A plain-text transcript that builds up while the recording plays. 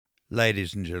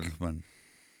Ladies and gentlemen,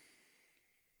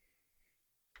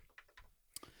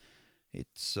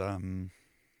 it's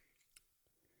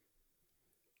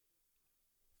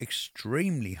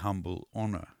extremely humble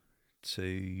honour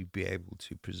to be able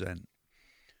to present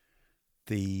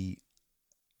the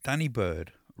Danny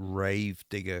Bird Rave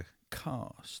Digger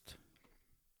cast.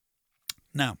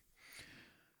 Now,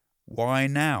 why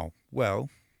now? Well,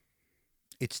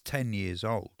 it's 10 years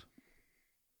old.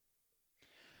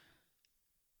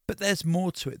 But there's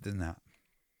more to it than that.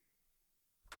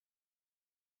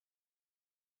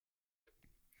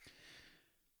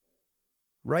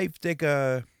 Rave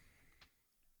Digger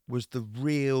was the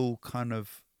real kind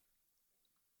of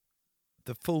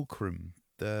the fulcrum,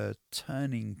 the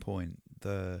turning point,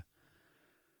 the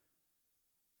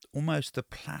almost the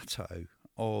plateau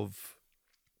of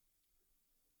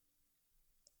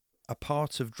a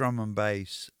part of drum and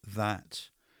bass that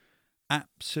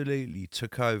absolutely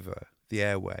took over the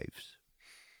airwaves.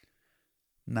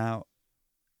 Now,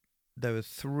 there were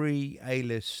 3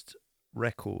 A-list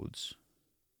records,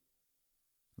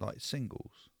 like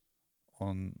singles,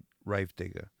 on Rave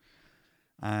Digger,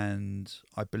 and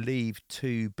I believe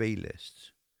 2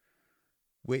 B-lists,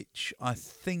 which I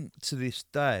think to this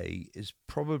day is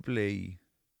probably,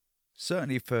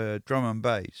 certainly for drum and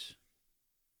bass,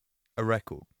 a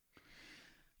record.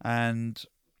 And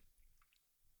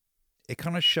it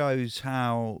kind of shows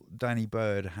how Danny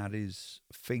Bird had his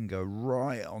finger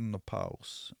right on the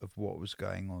pulse of what was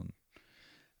going on.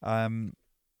 I'm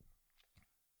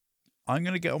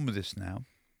going to get on with this now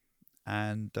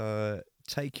and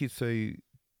take you through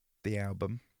the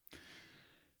album.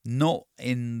 Not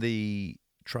in the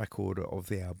track order of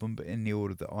the album, but in the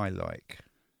order that I like.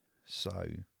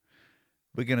 So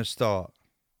we're going to start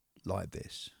like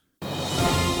this.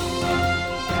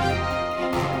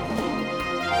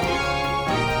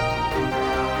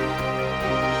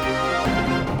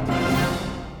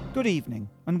 Good evening,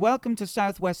 and welcome to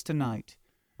Southwest Tonight.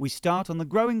 We start on the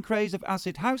growing craze of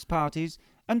acid house parties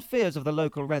and fears of the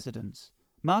local residents.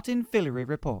 Martin Fillery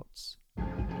reports.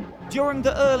 During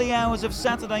the early hours of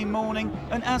Saturday morning,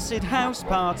 an acid house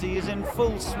party is in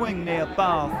full swing near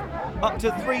Bath. Up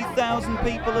to 3,000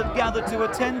 people had gathered to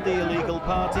attend the illegal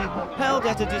party held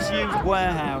at a disused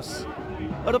warehouse.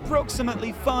 At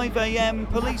approximately 5 a.m,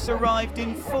 police arrived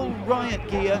in full riot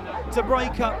gear to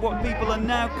break up what people are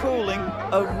now calling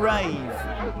a rave.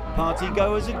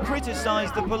 Partygoers had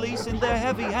criticised the police in their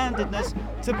heavy-handedness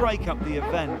to break up the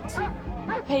event.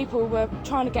 People were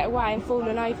trying to get away and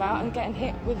falling over and getting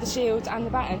hit with the shields and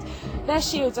the batons. Their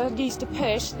shields are used to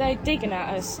push, they're digging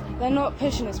at us. They're not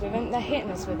pushing us with them, they're hitting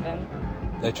us with them.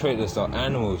 They treat us like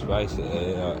animals,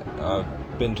 basically. I've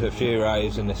been to a few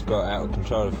raves and it's got out of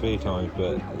control a few times,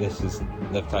 but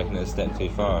they've taken it a step too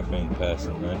far, I think,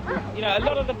 personally. You know, a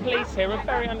lot of the police here are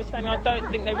very understanding. I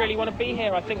don't think they really want to be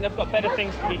here. I think they've got better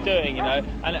things to be doing, you know.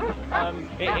 And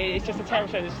it's just a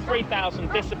terrible shame. There's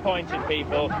 3,000 disappointed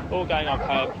people all going on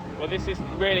coke. Well, this is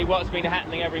really what's been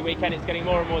happening every weekend. It's getting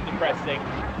more and more depressing.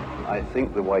 I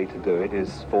think the way to do it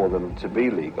is for them to be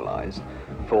legalised,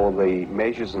 for the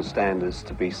measures and standards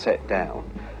to be set down,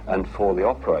 and for the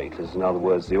operators, in other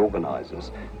words the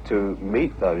organisers, to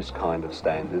meet those kind of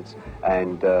standards,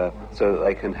 and so that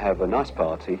they can have a nice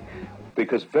party,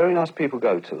 because very nice people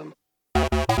go to them.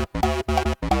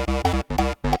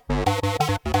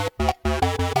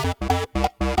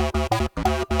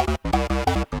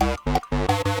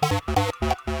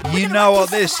 You know what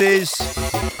this is?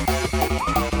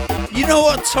 You know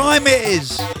what time it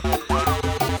is?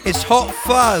 It's Hot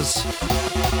Fuzz.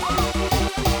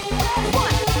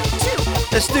 1,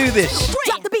 2, Let's do this.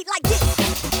 drop the beat like this.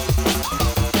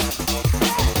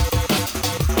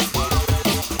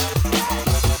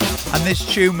 And this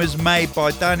tune was made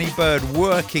by Danny Bird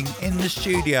working in the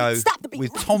studio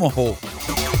with Tomahawk.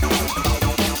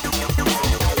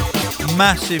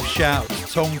 Massive shout to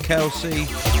Tom Kelsey.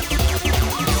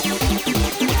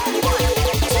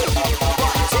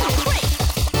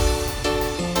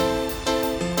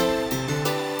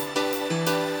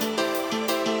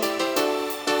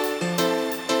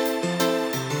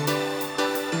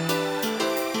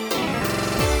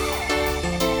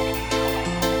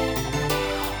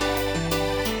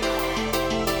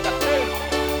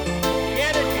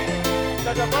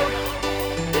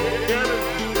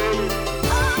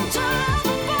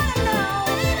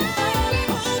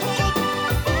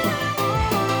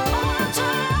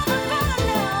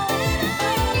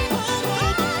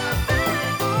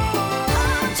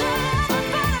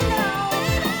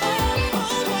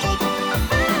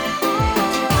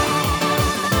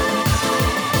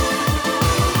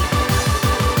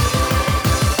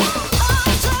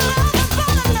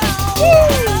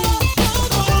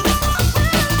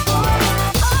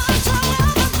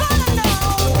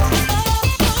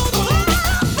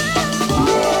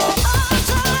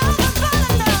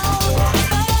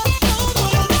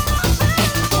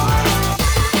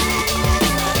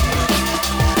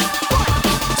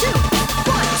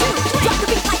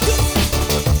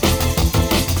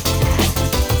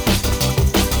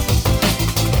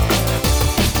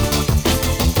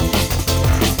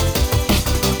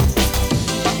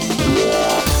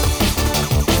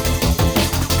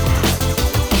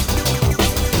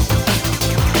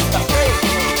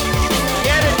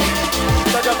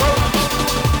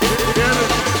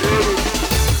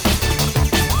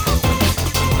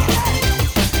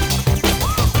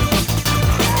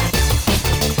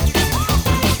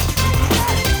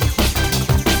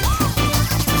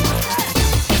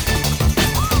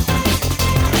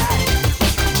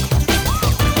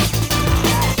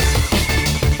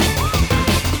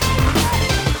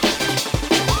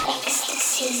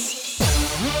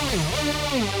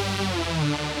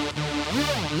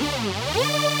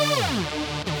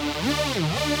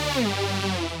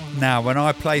 Now, when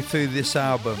I play through this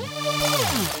album,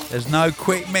 there's no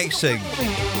quick mixing.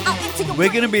 We're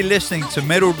going to be listening to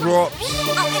middle drops,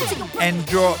 end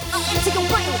drops,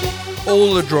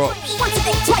 all the drops. Once a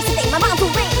day, twice a day, my rhymes will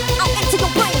ring out into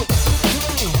your brain.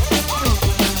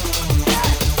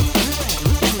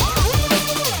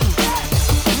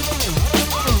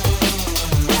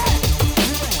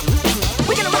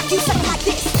 We're gonna rock you something like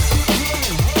this.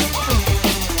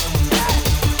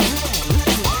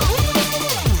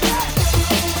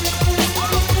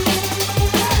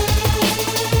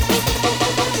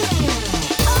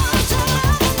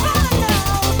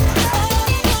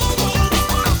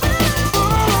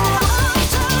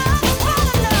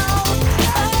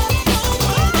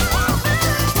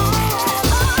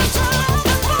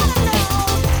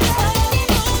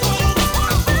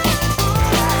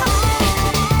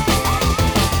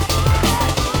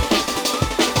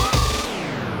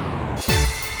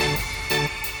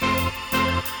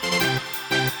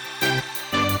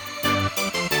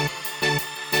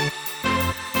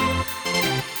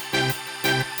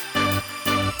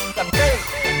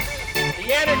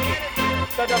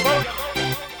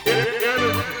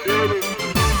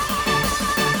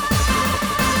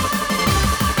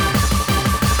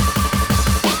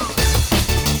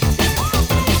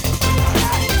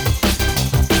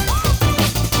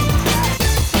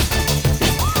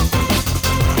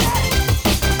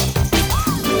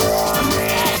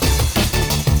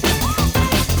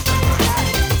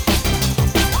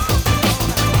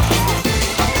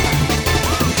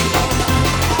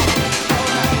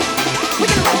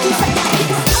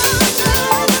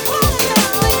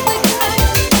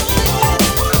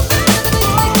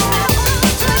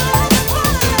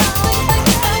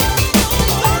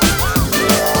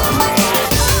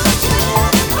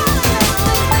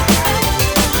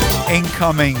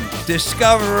 Incoming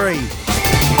Discovery.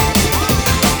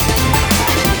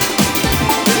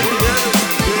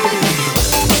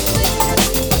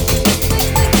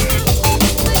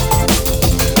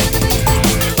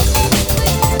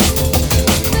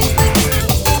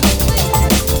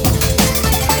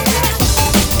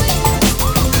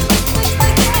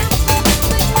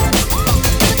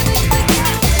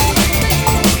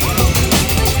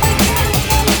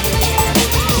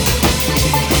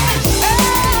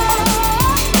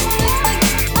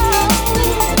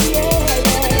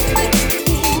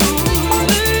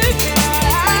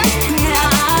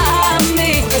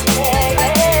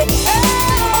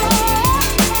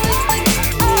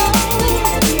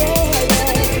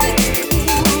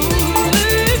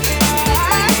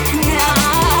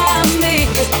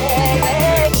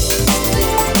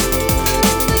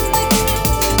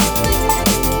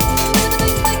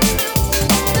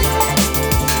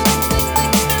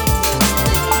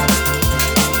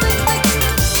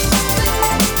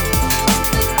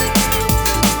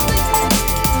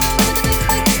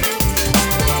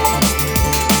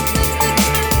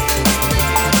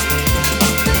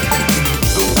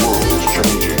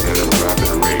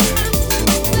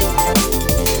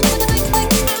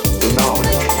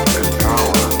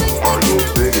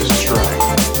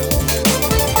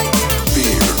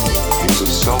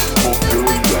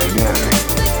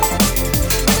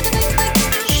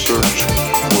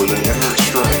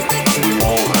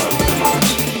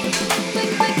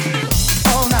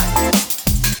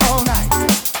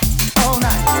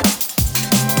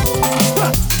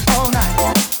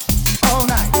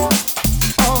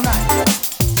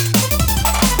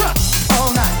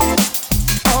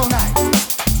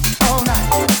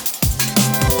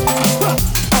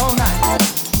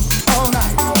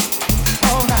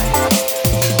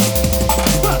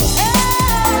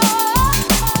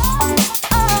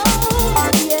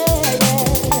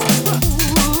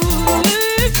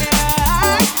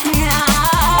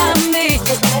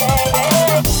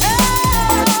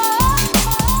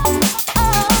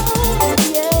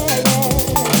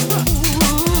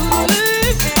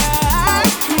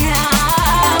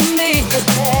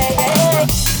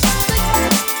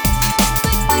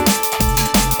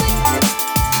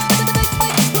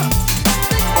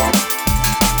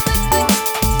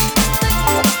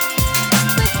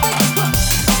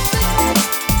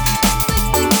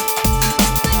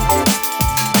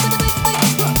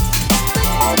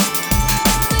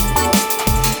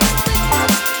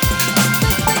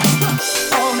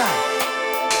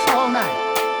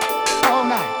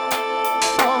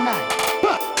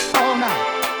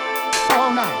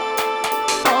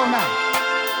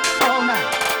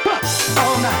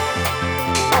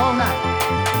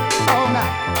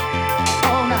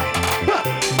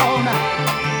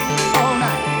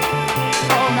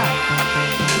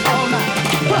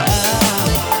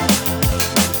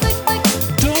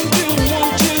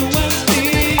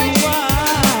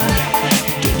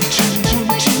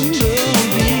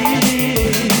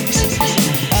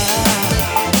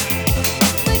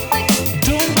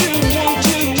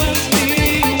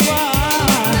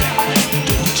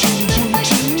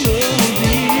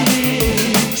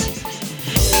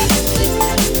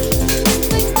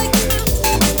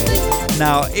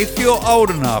 Now, if you're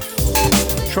old enough,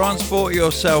 transport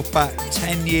yourself back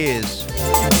 10 years.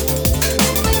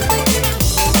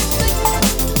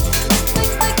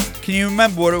 Can you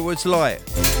remember what it was like?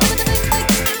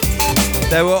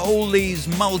 There were all these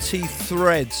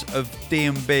multi-threads of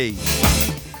D&B,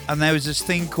 and there was this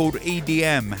thing called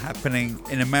EDM happening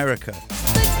in America.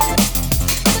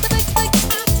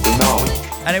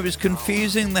 And it was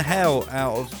confusing the hell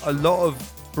out of a lot of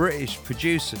British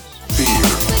producers. Fear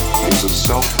is a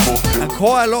self-fulfilling. And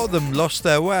quite a lot of them lost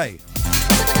their way.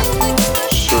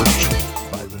 Search.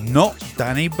 But not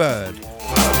Danny Bird.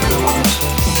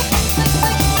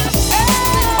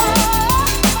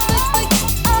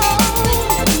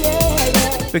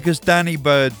 Because Danny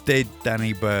Bird did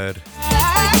Danny Bird.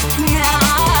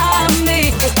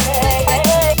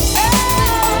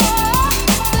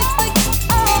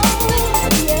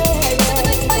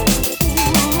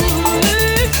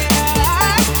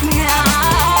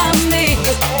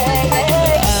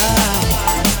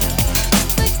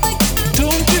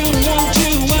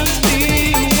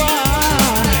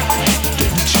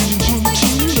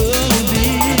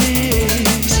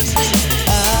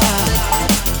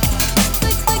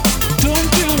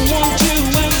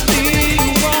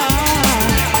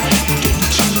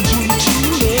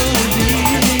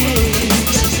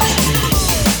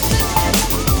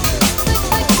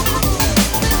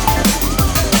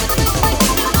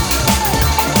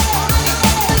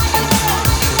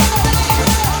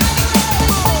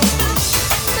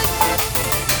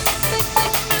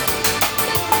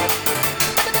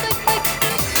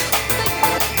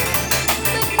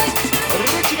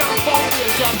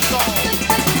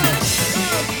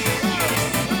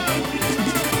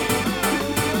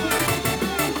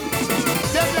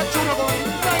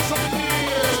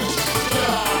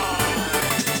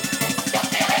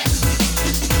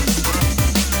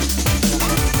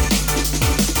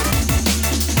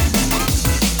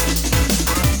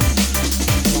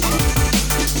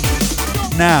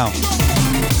 Now,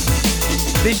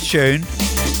 this tune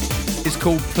is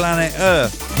called Planet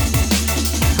Earth,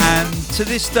 and to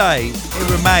this day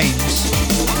it remains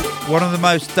one of the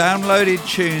most downloaded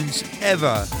tunes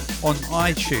ever on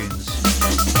iTunes,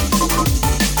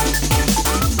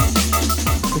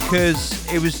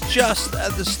 because it was just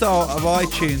at the start of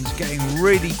iTunes getting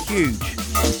really huge,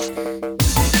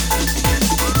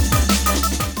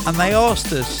 and they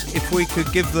asked us if we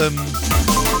could give them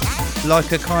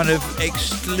like a kind of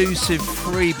exclusive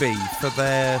freebie for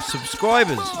their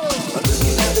subscribers.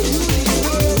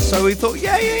 So we thought,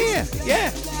 yeah.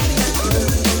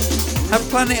 Have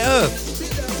Planet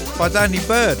Earth by Danny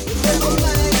Bird.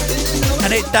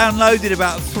 And it downloaded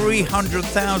about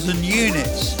 300,000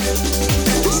 units.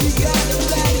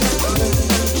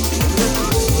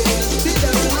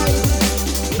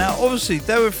 Now, obviously,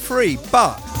 they were free,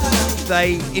 but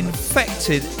they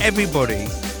infected everybody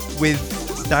with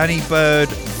Danny Bird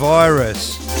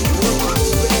virus.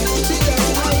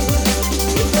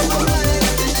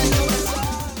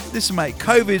 Listen, mate,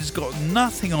 COVID's got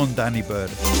nothing on Danny Bird.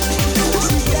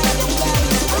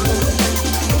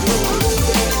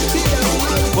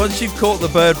 Once you've caught the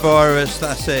bird virus,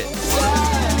 that's it.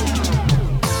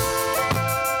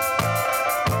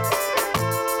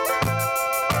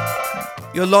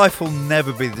 Your life will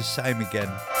never be the same again.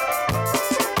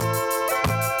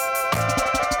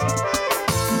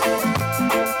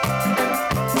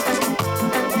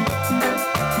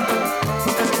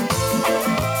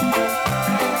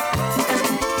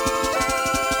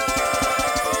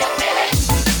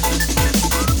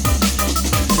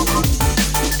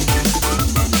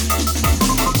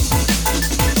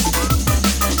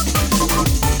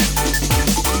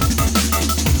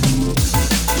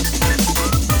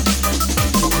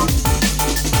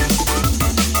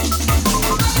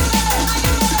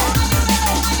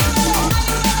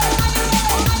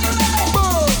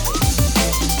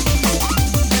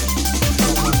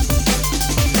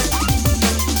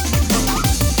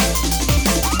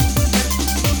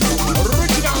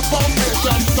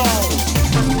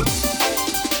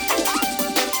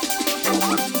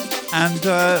 And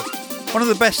one of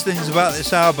the best things about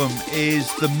this album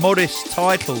is the modest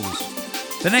titles.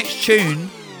 The next tune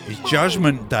is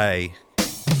Judgment Day.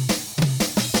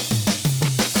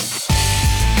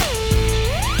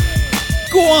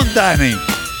 Go on, Danny.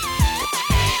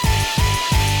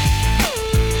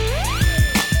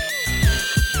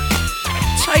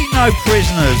 Take no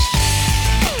prisoners.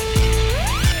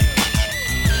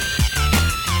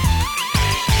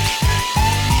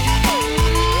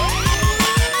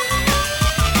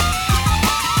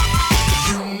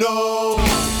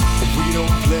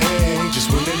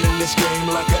 This game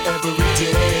like a every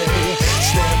day.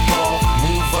 Step off,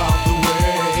 move out the way.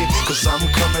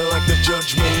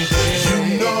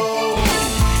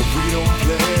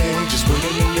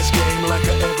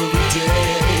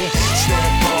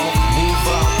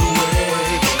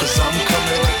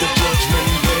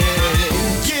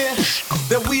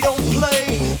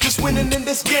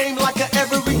 this game like a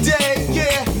everyday,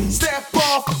 yeah. Step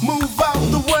off, move out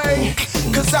the way,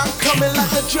 cause I'm coming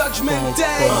like a judgment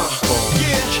day,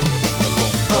 yeah.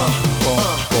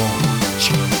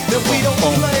 Then we don't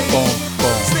play.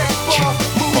 Step off,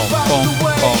 move out the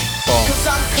way, cause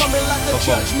I'm coming like a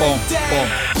judgment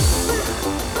day.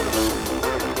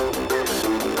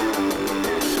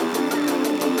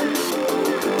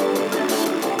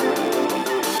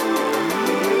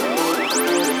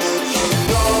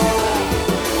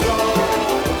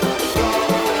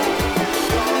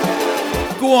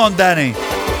 Go on, Danny.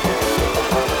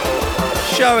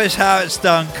 Show us how it's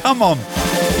done. Come on.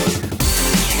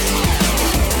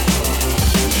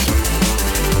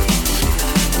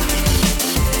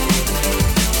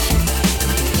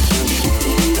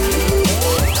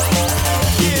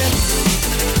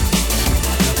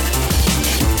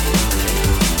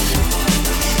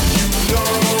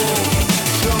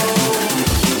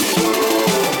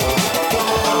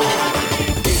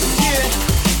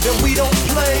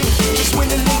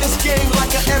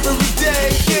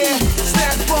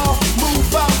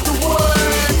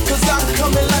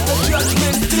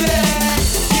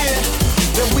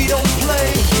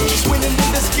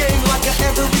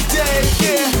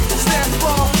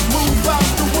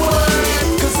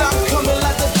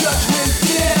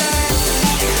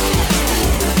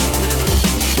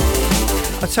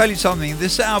 I'll tell you something,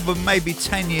 this album may be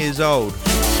 10 years old,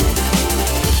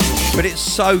 but it's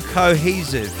so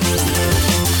cohesive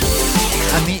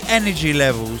and the energy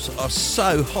levels are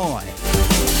so high.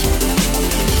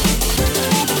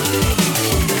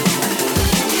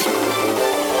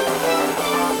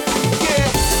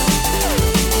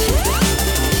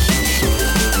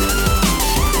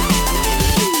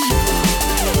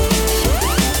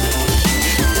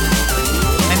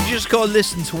 Got to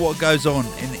listen to what goes on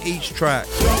in each track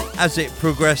as it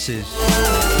progresses.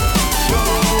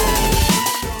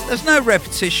 There's no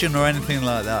repetition or anything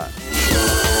like that.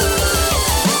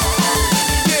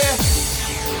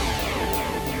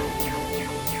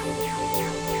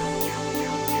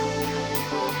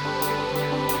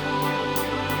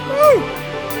 Woo!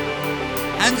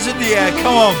 Hands in the air,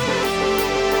 come on.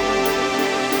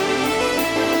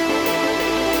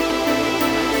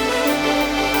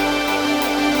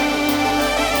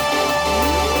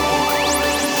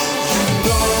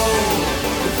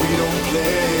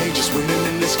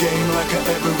 Game like a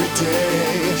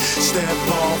everyday. Step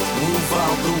off, move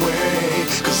out the way,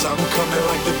 cause I'm coming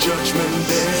like the judgment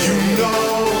day. You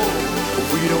know,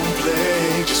 we don't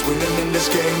play, just winning in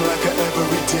this game like a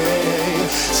everyday.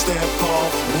 Step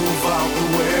off, move out the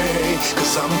way,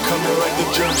 cause I'm coming like the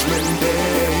judgment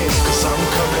day. Cause I'm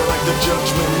coming like the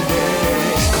judgment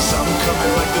day. Cause I'm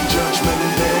coming like the judgment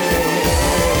day.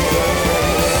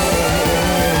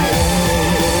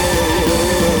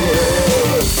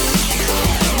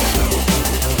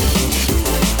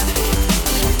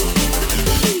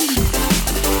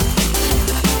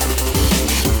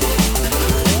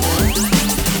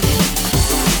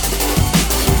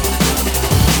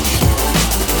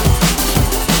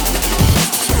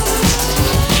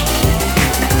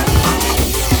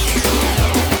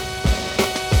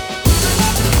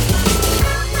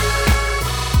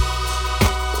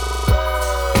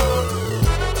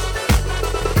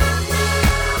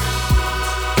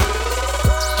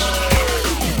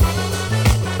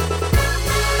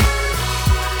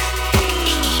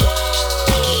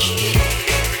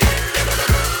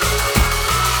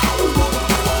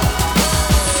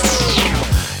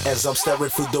 As I'm staring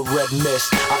through the red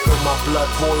mist, I feel my blood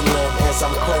boiling as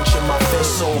I'm clenching my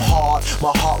fist so hard.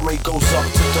 My heart rate goes up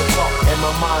to the top and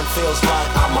my mind feels like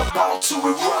I'm about to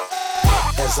erupt.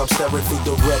 As I'm staring through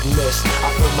the red mist, I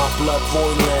feel my blood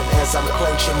boiling as I'm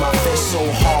clenching my fist so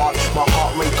hard. My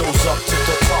heart rate goes up to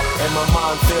the top and my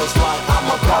mind feels like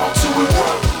I'm about to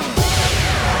erupt.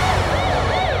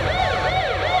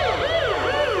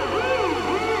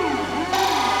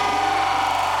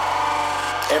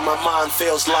 And my mind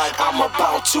feels like I'm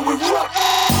about to erupt.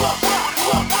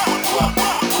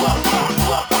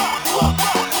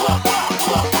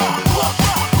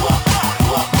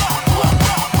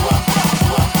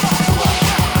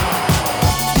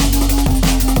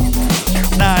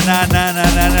 Nah,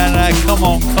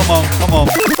 come on.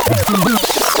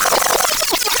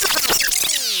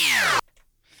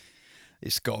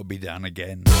 It's got to be done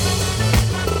again.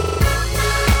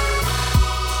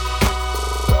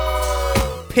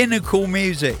 Pinnacle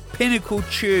music, pinnacle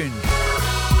tune.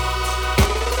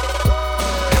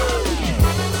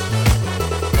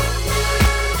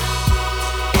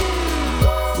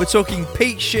 We're talking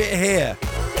peak shit here.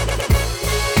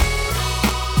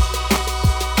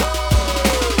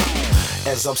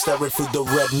 As I'm staring through the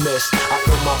red mist, I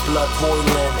feel my blood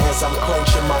boiling as I'm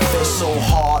clenching my fist so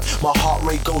hard. My heart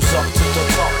rate goes up to the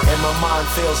top, and my mind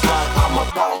feels like I'm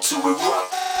about to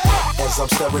erupt. As I'm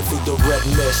staring through the red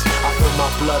mist, I feel my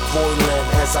blood boiling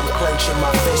as I'm clenching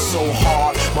my fist so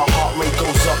hard. My heart rate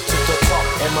goes up to the top,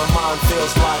 and my mind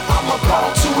feels like I'm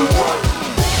about to erupt.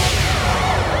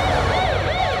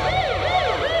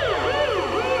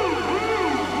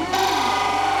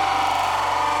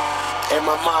 And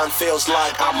my mind feels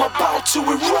like I'm about to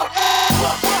erupt.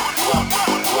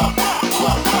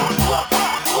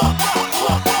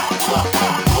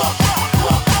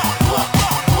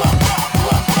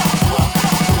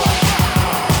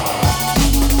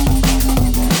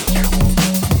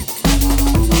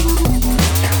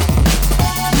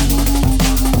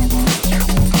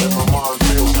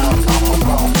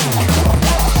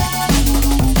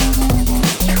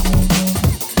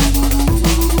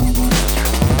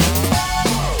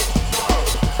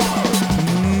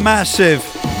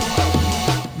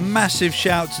 Massive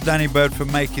shout to Danny Bird for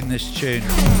making this tune.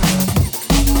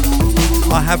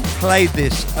 I have played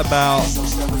this about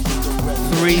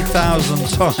 3,000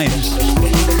 times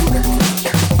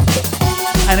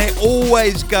and it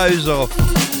always goes off.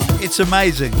 It's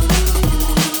amazing. As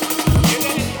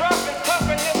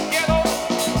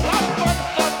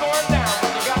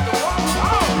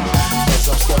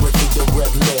I'm staring through the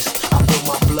red mist, I feel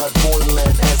my blood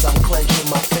boiling as I'm clenching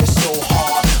my fist so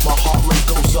hard. My heart rate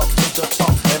goes up to the top,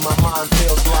 and my mind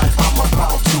feels like I'm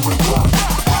about to erupt.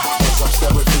 As I'm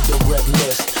staring through the red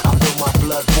mist, I feel my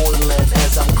blood boiling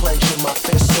as I'm clenching my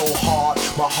fist so hard.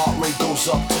 My heart rate goes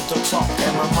up to the top,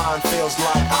 and my mind feels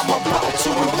like I'm about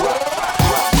to erupt.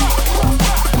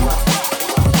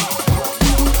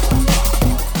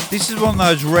 This is one of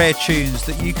those rare tunes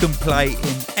that you can play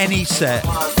in any set,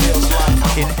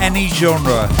 in any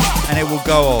genre, and it will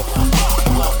go off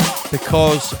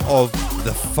because of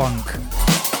the funk.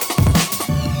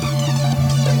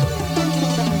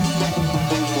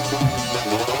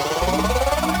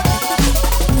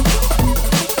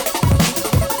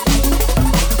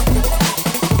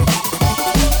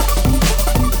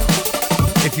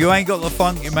 If you ain't got the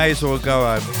funk, you may as well go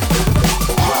home.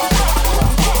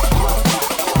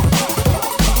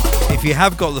 If you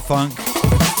have got the funk,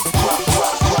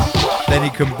 then you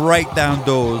can break down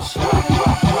doors.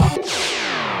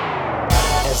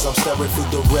 As I'm staring through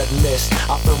the red mist,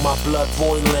 I feel my blood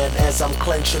boiling as I'm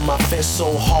clenching my fist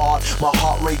so hard. My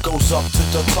heart rate goes up to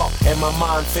the top, and my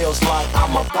mind feels like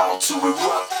I'm about to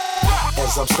erupt.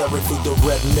 As I'm staring through the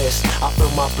red mist, I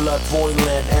feel my blood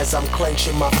boiling as I'm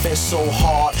clenching my fist so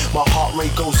hard. My heart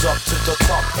rate goes up to the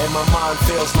top, and my mind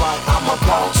feels like I'm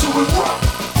about to erupt.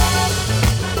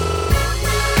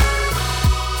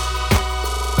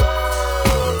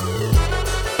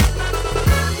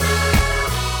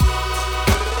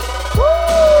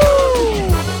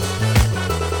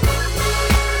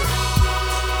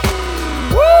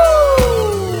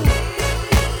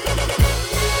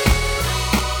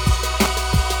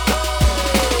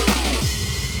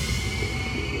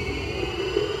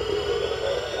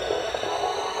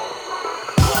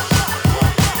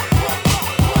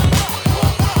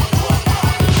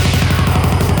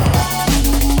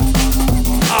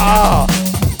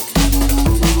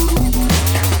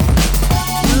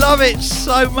 Love it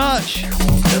so much.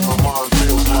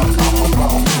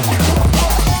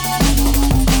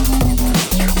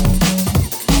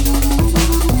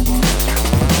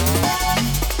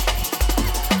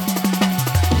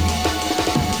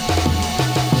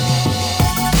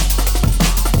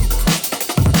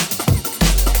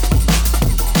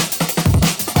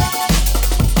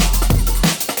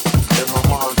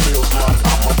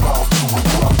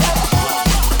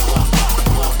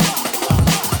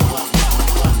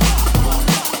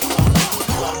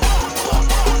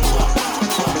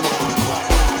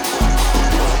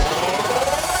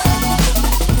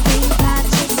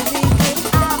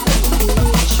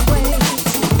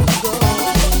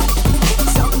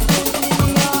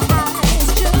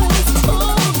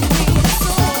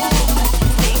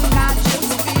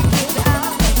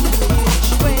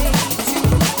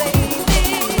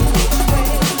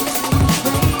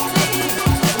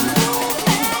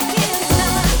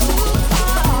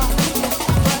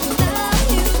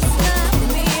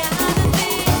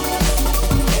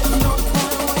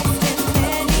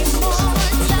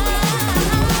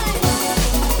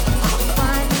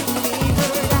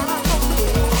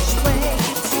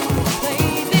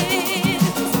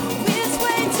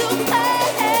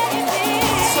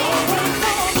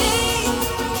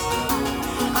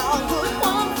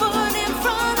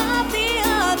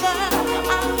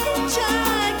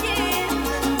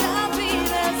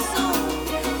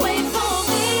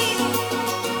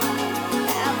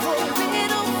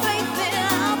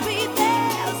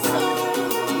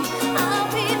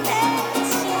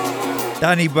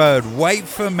 Danny Bird, Wait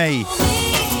for Me.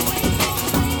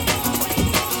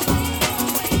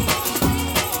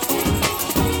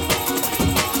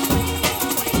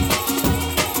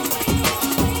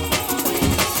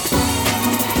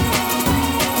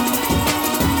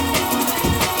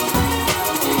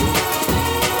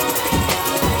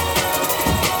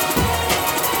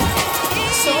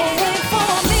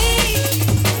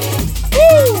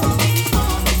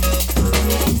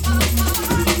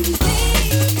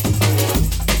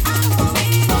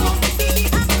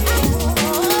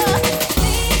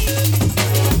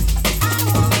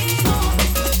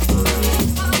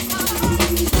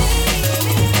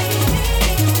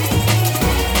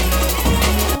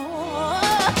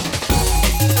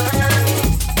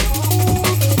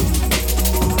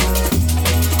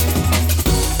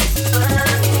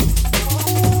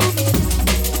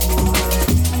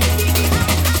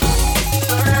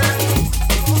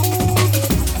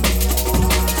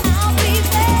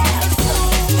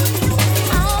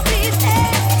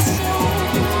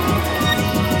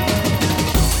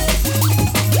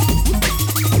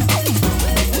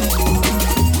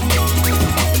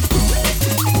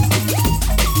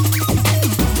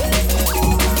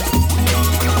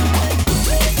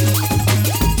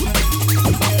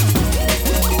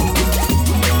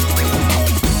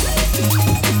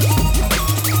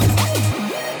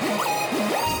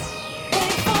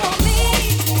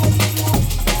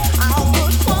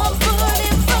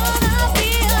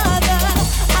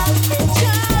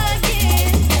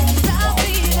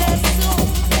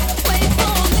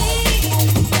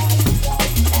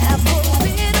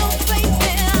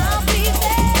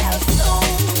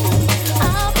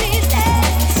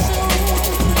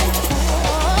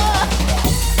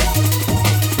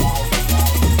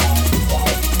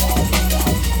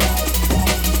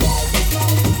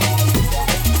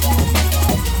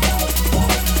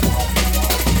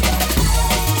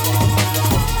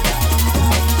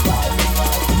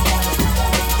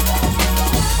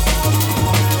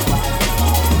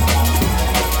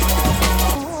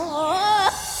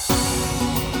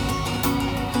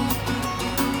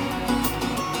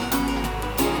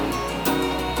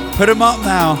 Put them up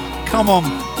now. Come on.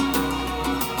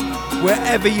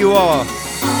 Wherever you are.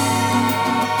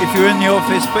 If you're in the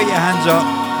office, put your hands up.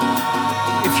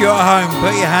 If you're at home,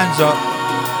 put your hands up.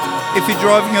 If you're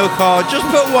driving your car, just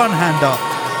put one hand up.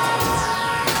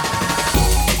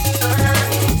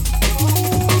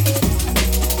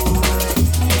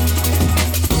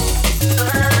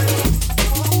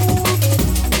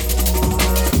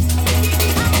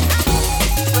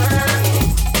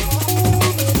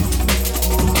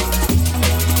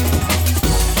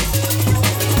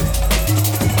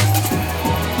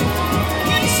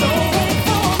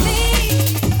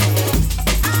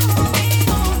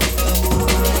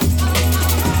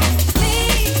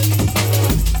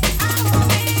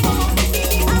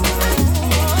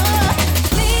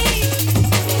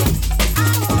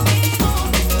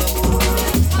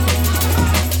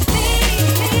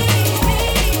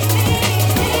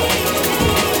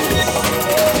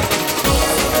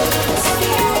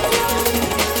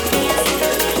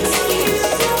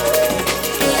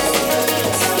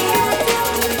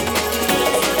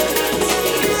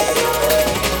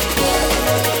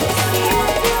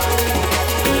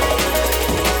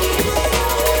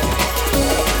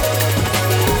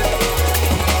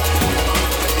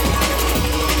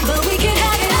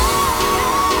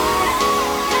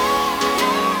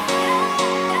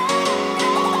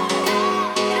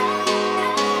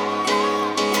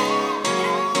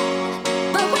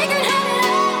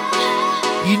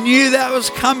 You knew that was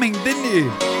coming, didn't you?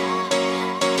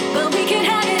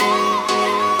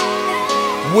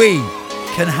 We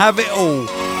can have it all.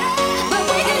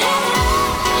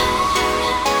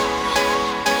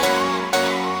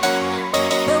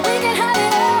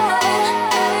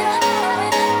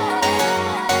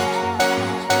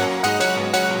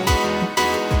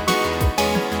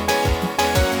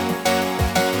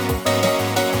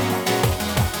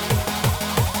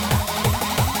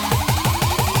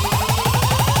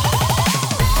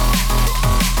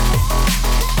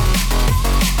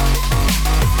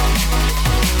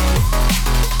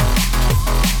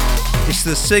 It's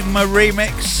the Sigma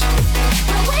remix.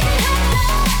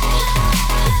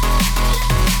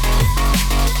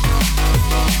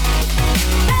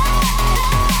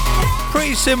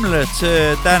 Pretty similar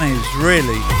to Danny's,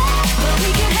 really.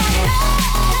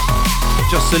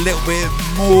 Just a little bit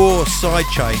more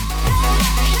sidechain.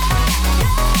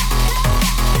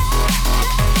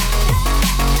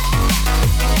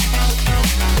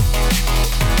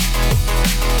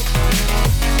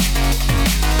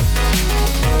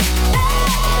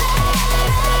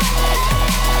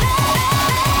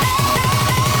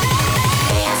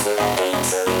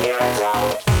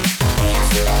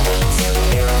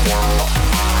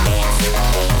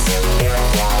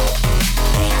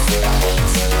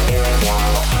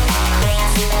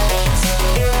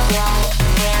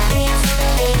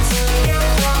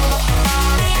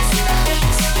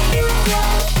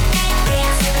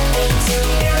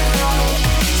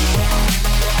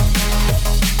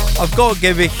 I've got to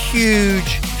give a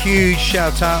huge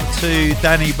shout out to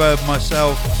Danny Bird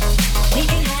myself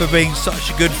for being such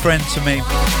a good friend to me.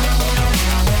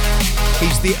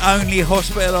 He's the only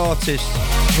hospital artist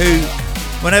who,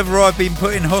 whenever I've been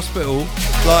put in hospital,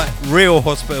 like real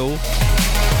hospital,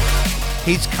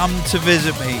 he's come to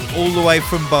visit me all the way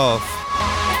from Bath.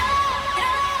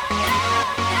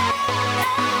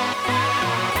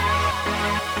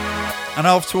 And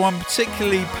after one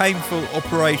particularly painful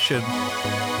operation,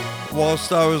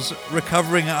 whilst I was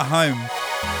recovering at home,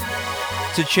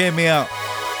 to cheer me up,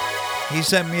 he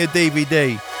sent me a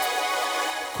DVD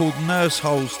called Nurse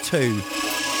Holes 2.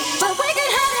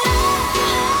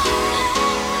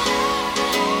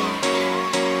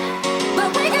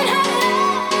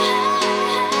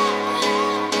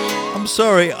 I'm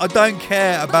sorry, I don't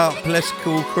care about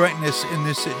political correctness in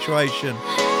this situation.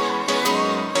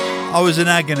 I was in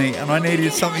agony and I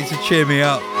needed something to cheer me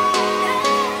up.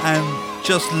 And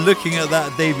just looking at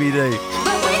that DVD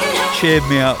cheered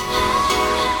me up.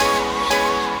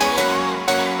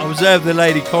 I was there with the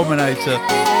Lady Combinator.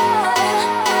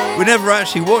 We never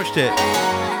actually watched it.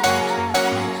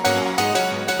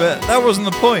 But that wasn't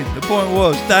the point. The point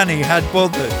was Danny had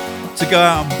bothered to go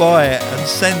out and buy it and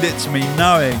send it to me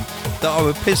knowing that I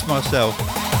would piss myself.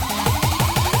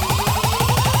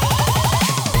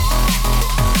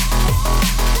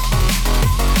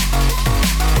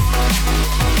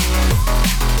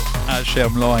 Actually,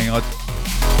 I'm lying. I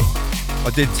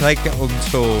did take it on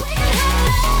tour,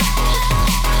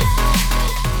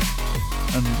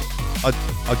 and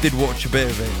I did watch a bit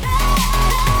of it.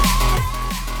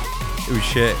 It was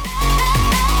shit.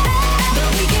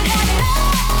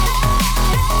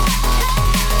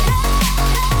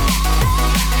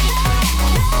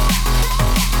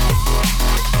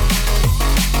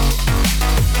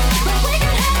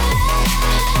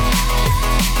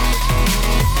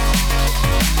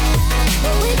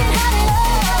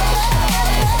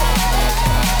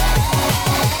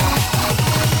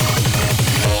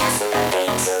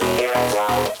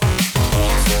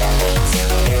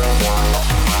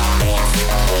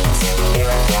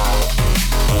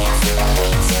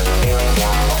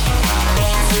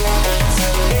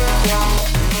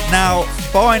 Now,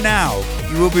 by now,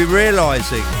 you will be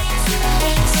realising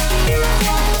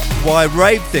why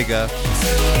Rave Digger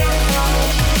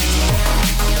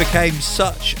became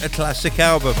such a classic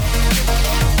album.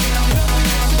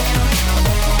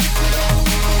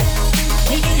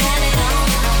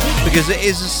 Because it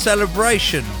is a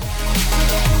celebration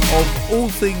of all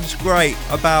things great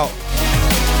about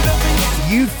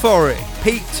euphoric,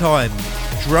 peak time,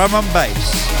 drum and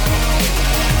bass.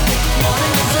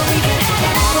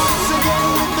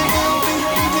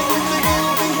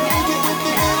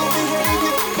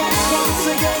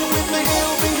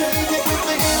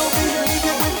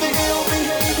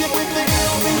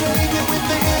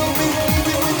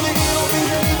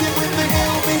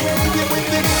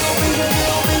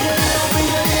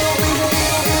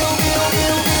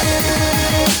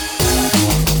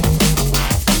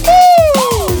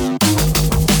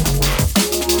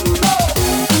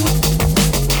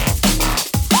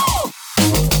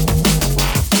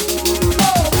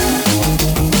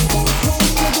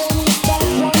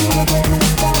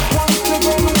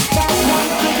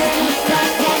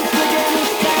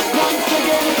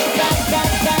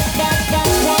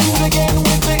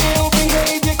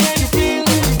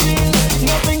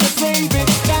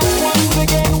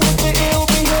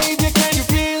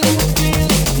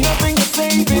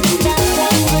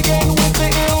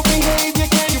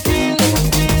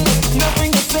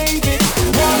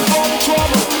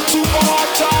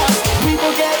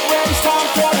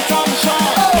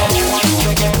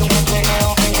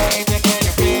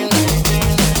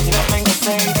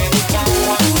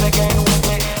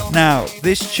 Now,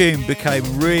 this tune became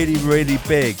really, really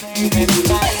big in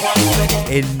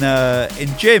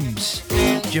gyms,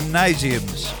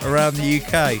 gymnasiums around the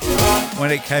UK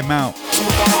when it came out.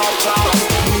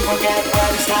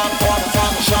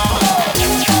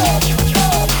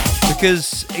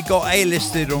 Because it got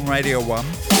A-listed on Radio 1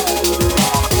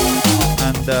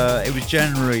 and it was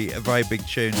generally a very big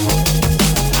tune.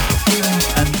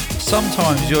 And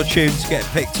sometimes your tunes get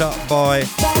picked up by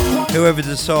whoever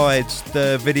decides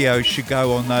the video should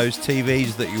go on those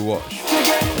TVs that you watch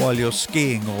while you're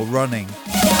skiing or running.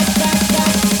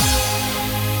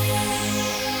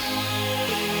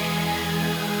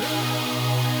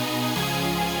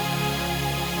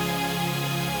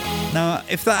 Now,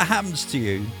 if that happens to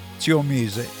you, to your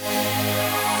music,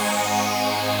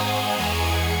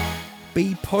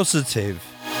 be positive.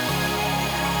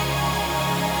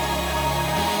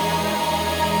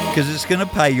 because it's going to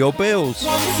pay your bills.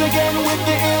 Once again with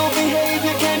the ill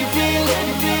behavior, can you feel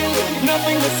it?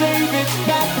 Nothing to save it.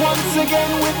 Back once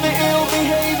again with the ill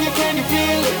behavior, can you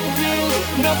feel it?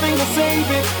 Nothing to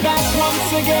save it. Back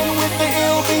once again with the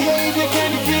ill behavior,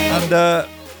 can you feel it? And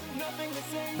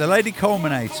the lady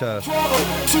culminator,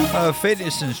 her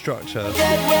fitness instructor,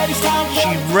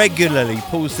 she regularly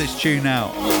pulls this tune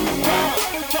out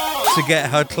to get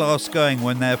her class going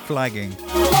when they're flagging.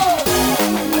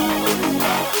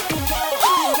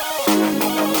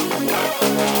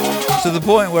 To the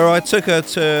point where I took her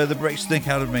to the Brixton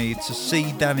Academy to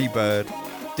see Danny Bird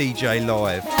DJ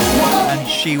live, and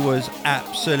she was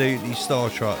absolutely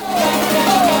starstruck.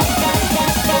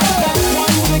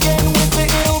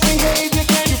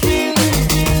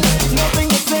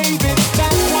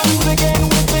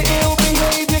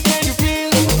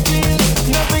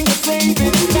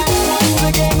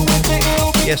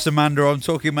 Yes, Amanda, I'm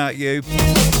talking about you.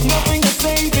 Nothing to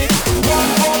save it. One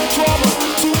for the trouble,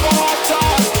 two for hard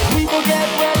times. People get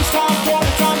where it's time for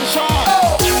the time to shine.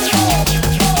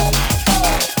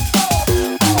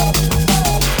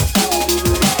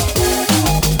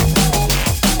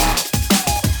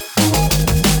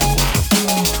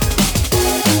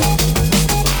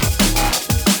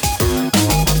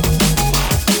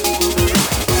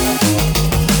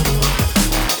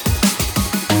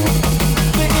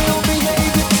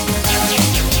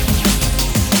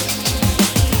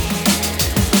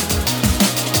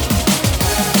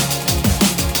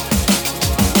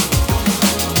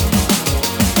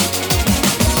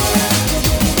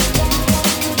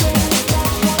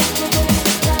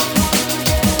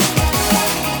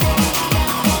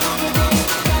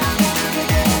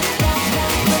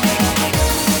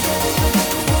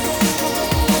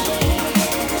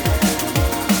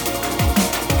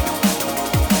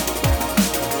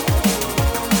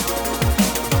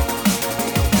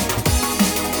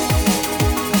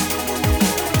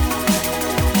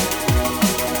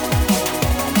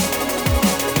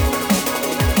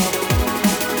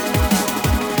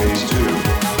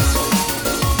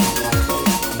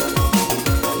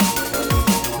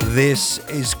 This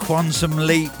is Quantum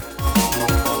Leap.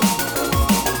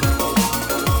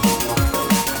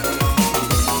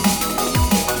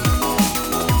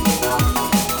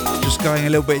 Just going a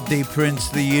little bit deeper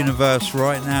into the universe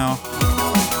right now.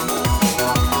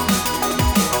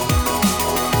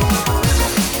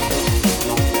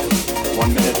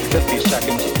 One minute, 50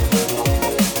 seconds.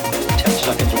 10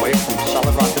 seconds away from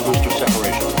solid rocket booster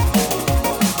separation.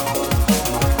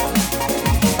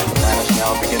 The plan is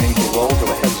now beginning to roll to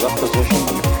a heads-up position.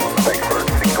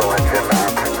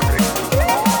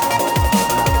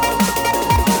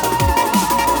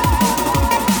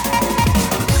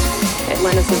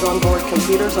 Atlantis' onboard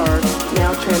computers are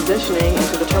now transitioning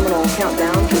into the terminal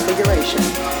countdown configuration.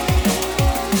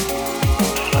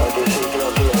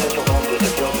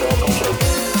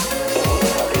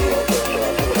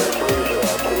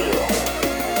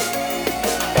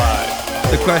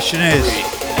 The question is,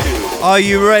 are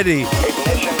you ready?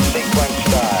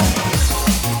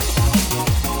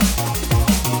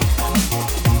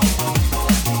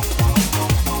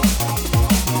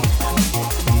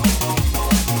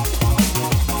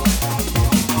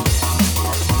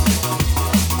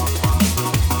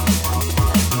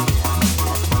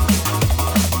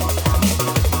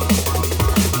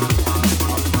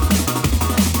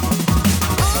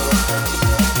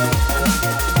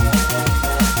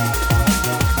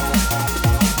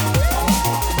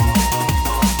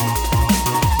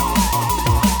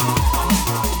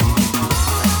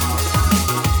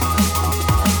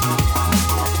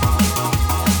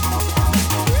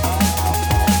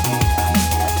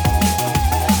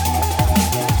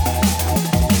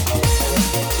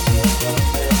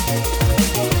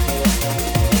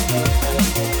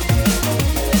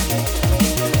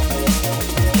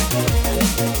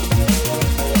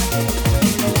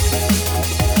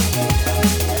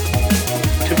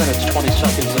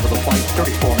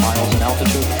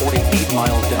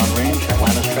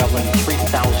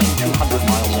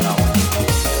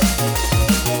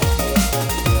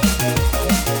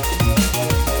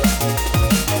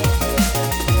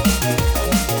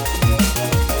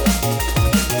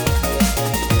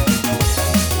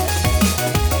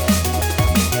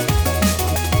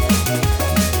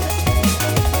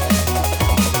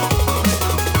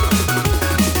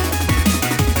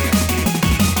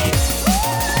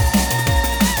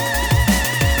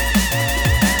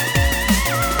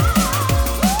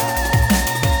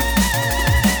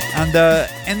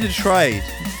 In the trade,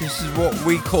 this is what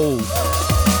we call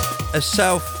a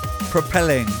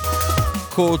self-propelling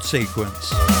chord sequence,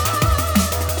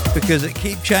 because it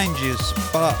keeps changes,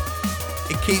 but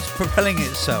it keeps propelling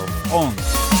itself on.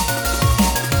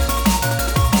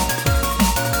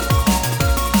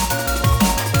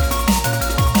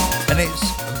 And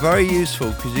it's very useful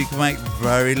because you can make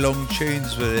very long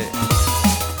tunes with it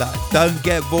that don't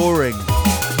get boring.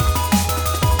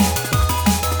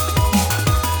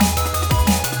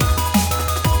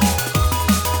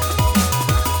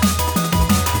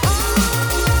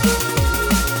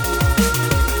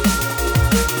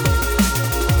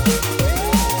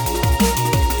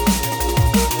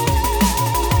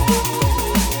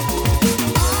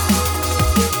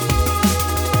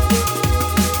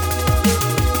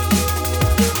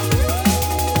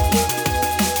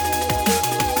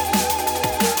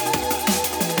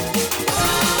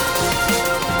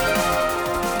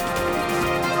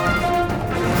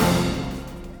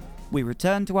 We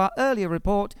return to our earlier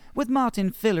report with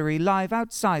Martin Fillery live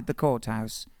outside the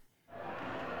courthouse.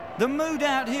 The mood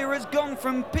out here has gone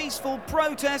from peaceful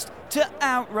protest to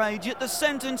outrage at the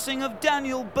sentencing of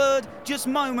Daniel Bird just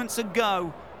moments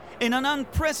ago. In an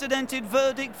unprecedented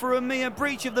verdict for a mere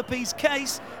breach of the peace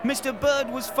case, Mr. Bird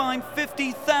was fined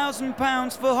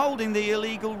 £50,000 for holding the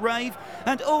illegal rave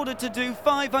and ordered to do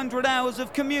 500 hours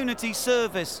of community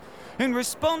service. In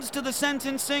response to the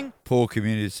sentencing, Poor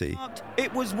community.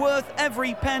 it was worth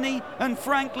every penny, and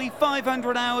frankly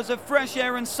 500 hours of fresh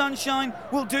air and sunshine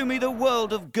will do me the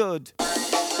world of good.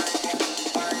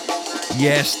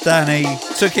 Yes, Danny,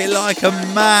 took it like a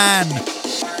man.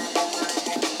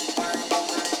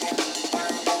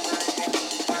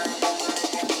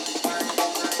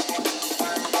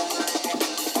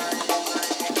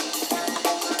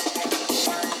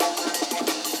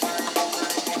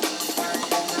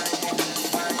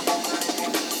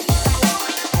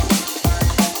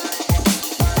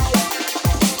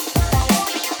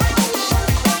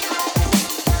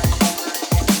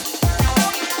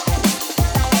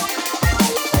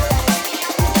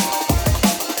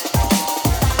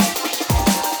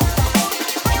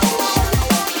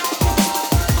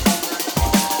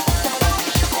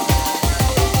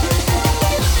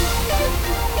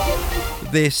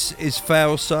 This is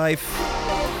Failsafe.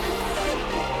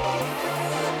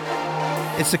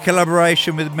 It's a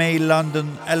collaboration with me,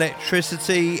 London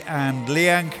Electricity, and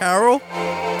Leanne Carroll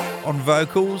on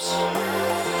vocals.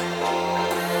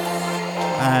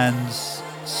 And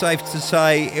safe to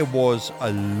say, it was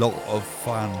a lot of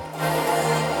fun.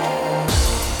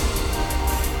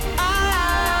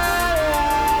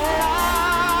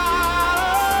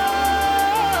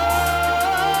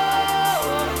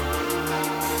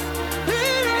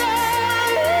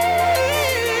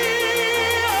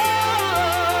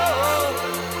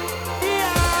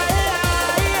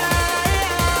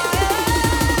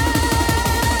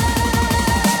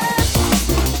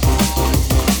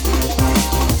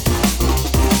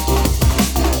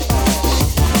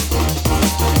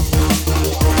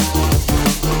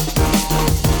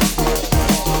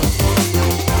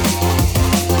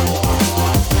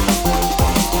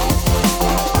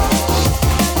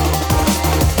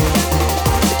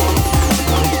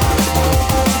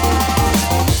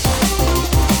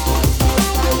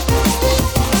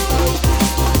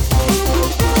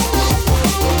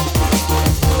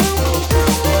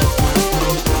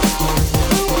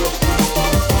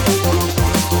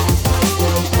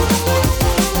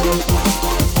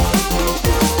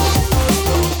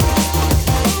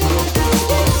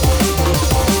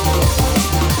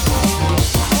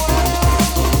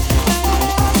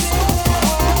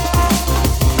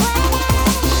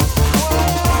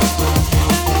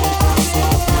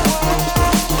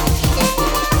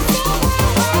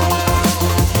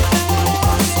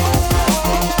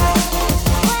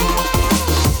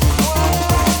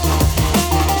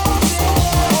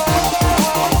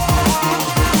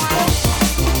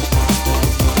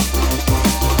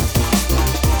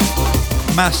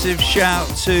 Massive shout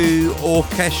to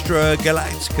Orchestra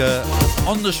Galactica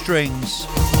on the strings.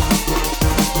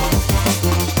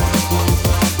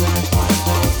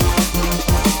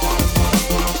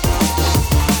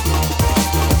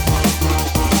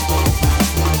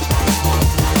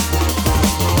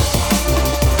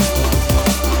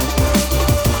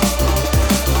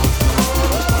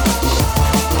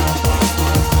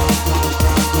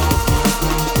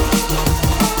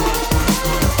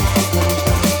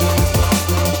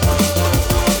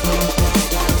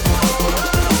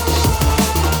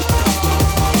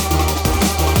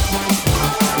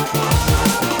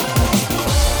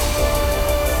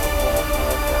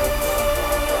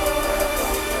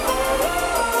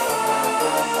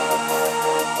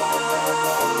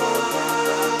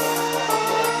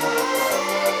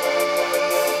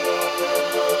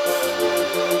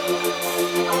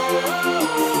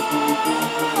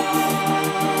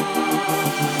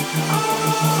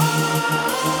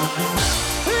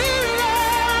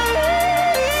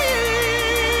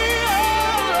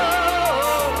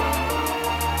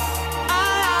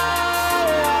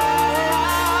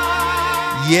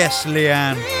 Yes,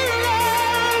 Leanne.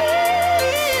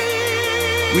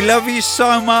 We love you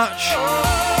so much.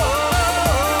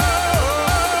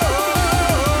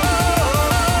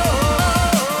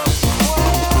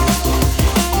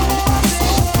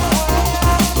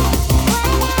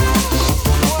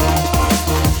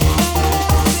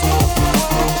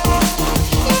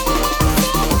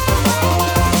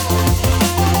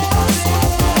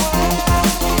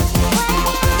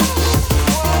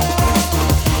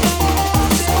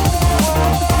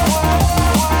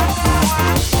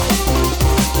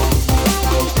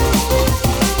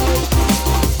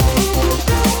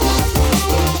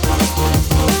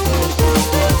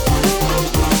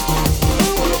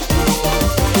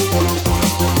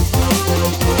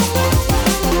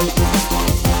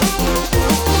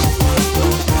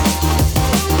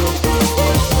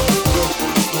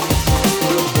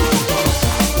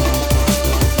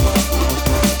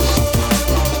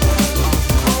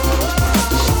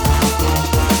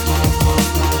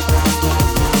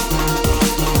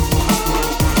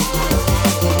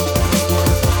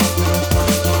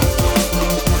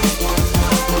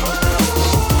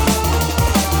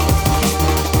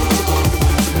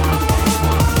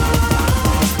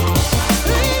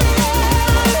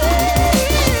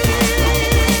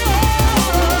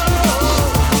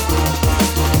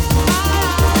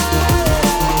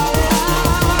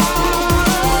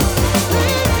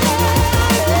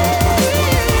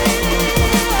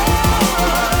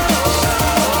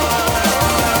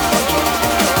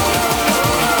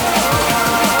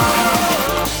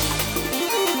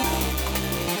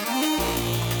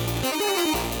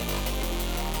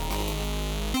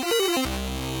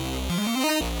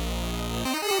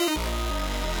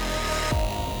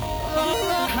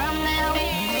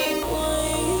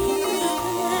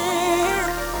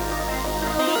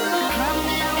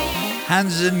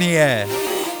 Hands in the air.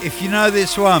 If you know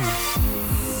this one.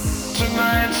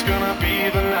 Tonight's gonna be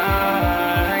the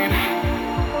night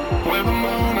where the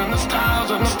moon and the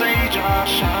stars on the stage are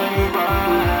shining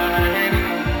bright.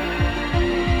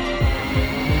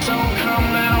 So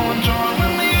come now and join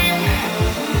with me.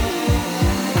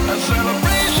 A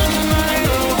celebration tonight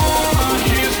of all our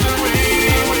history.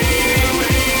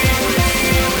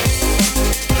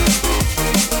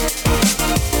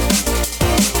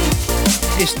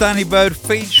 It's Danny Bird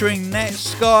featuring Net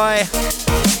Sky,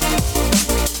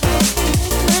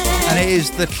 and it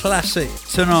is the classic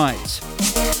Tonight.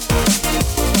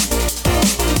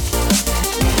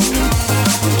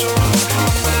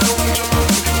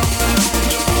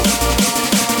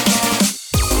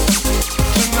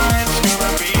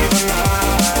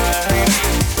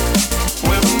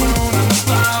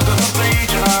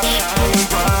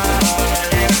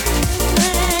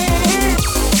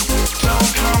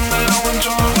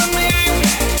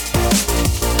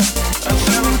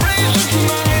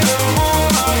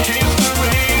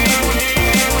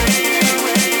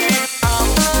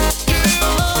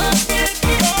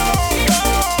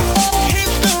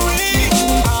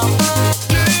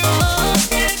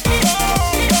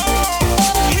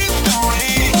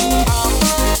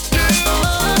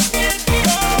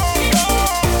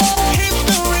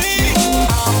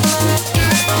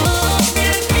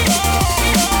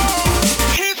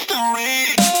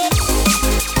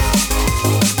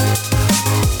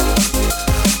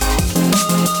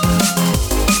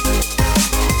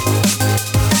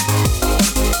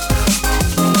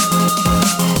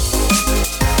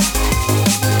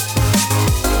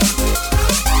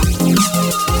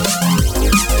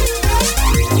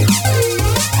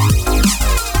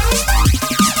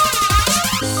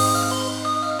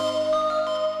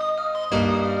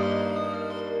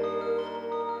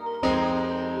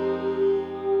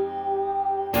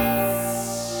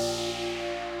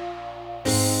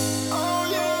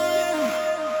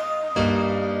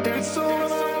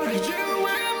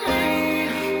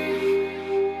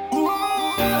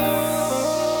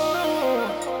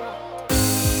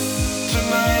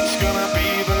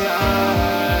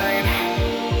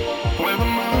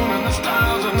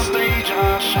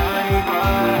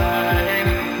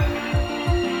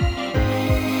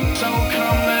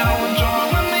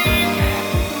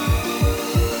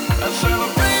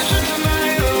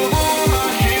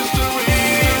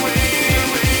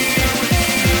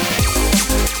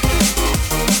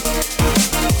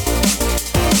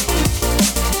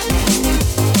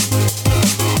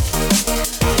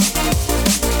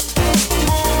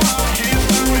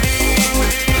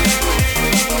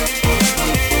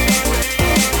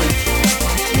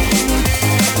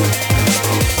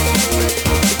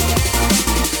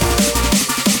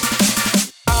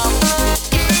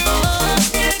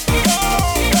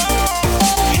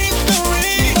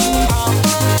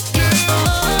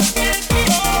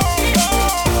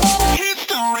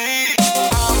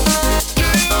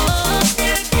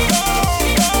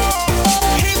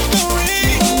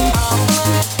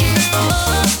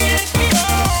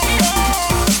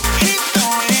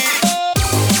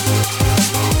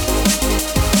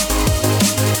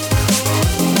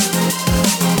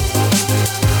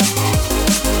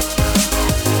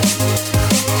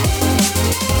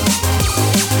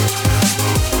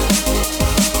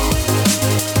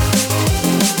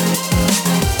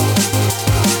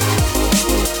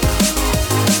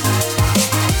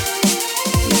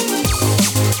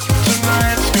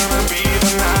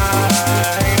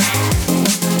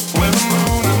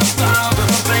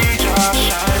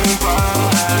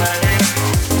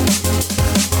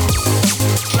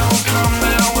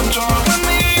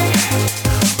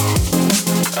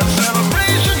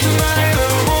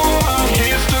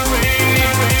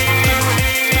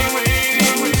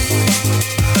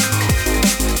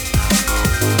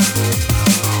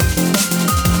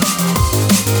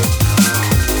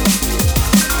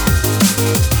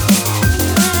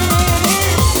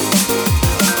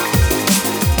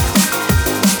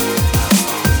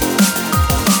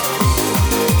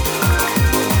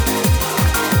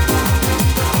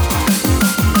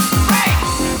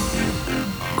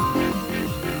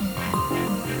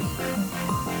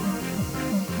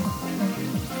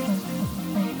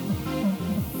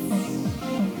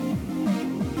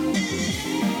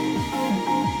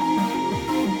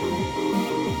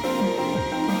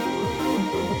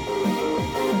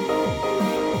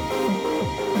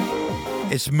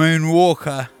 It's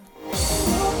Moonwalker.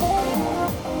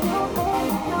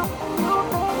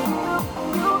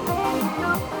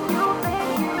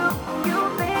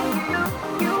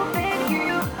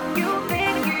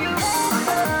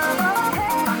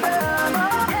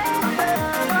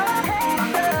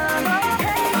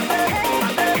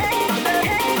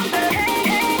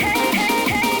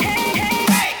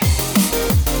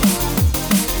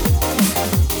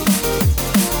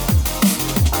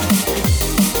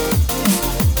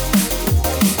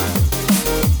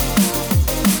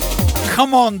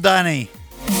 Come on, Danny.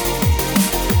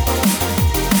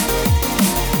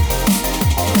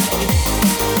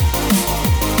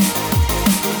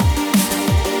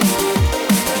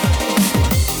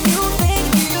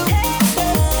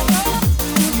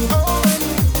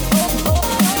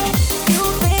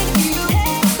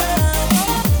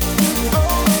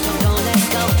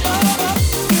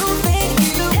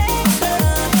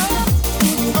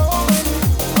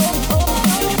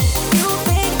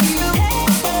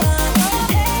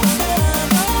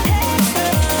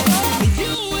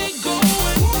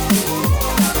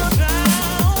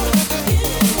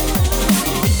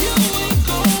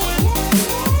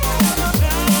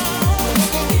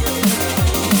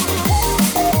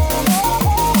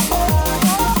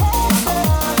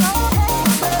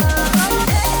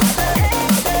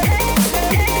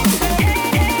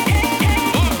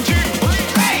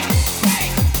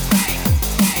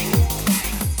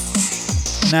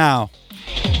 Now,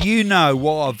 you know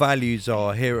what our values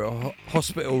are here at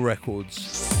Hospital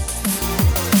Records.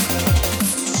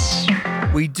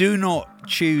 We do not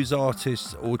choose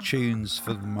artists or tunes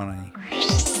for the money.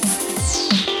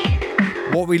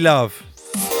 What we love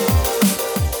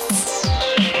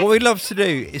to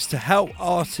do is to help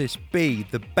artists be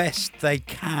the best they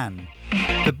can,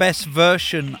 the best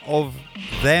version of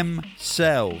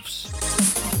themselves.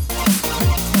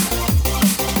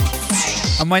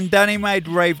 And when Danny made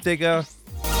Rave Digger,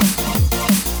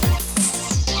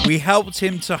 we helped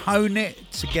him to hone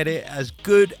it, to get it as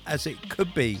good as it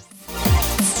could be,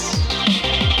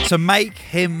 to make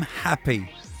him happy.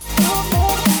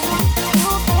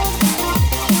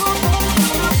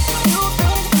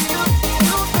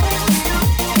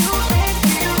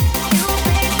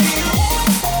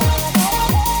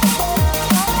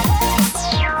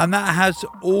 And that has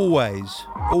always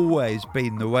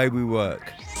been the way we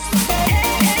work.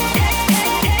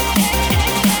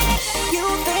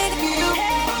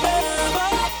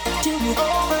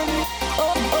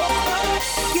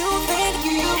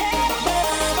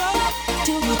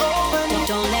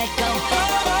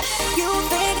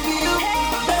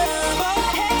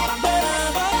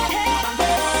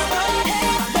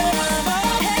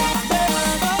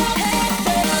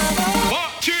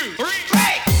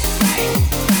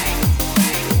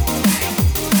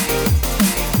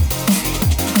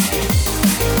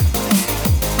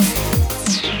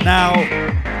 Now,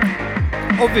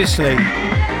 obviously,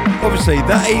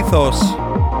 that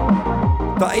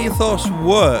ethos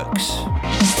works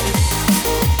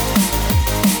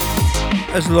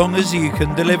as long as you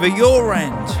can deliver your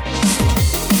end.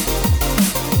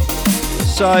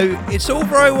 So it's all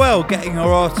very well getting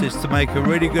our artists to make a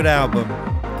really good album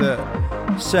that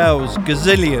sells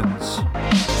gazillions,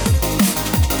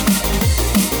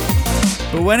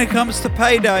 but when it comes to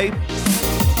payday,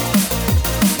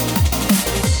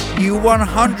 you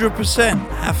 100%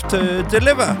 have to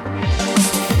deliver.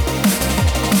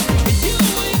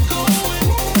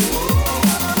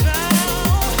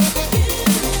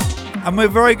 And we're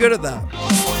very good at that,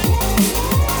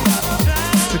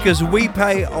 because we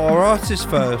pay our artists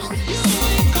first,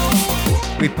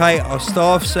 we pay our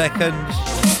staff second,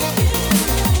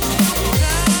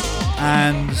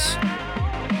 and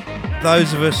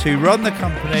those of us who run the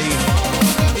company,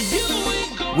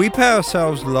 we pay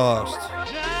ourselves last.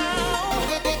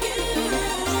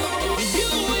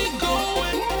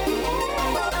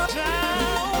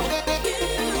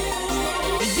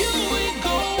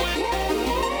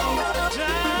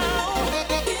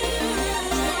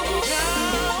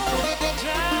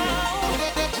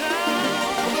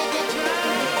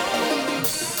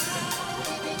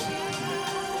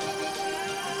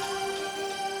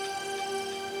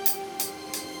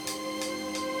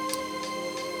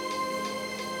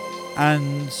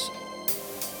 And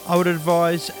I would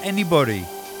advise anybody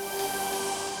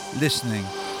listening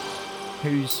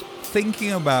who's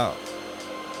thinking about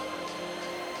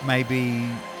maybe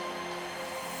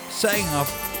setting up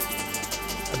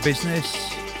a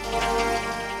business,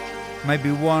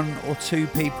 maybe 1 or 2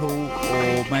 people,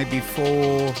 or maybe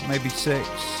 4, maybe 6,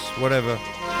 whatever.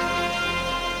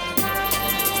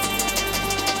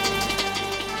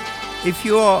 If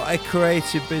you are a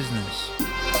creative business,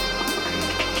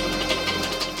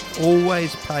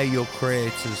 Always pay your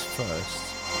creators first.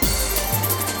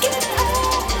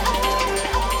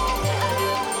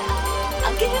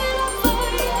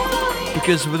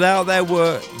 Because without their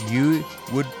work, you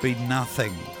would be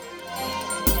nothing.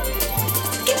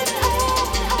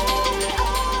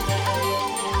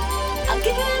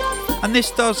 And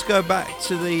this does go back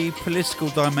to the political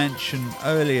dimension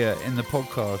earlier in the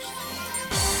podcast.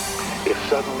 If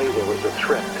suddenly there was a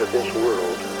threat to this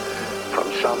world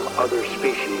from some other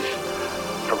species,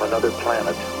 from another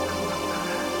planet,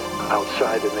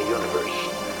 outside in the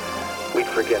universe, we'd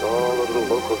forget all of the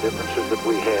local differences that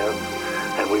we have,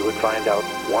 and we would find out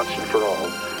once and for all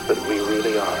that we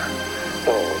really are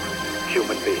all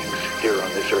human beings here on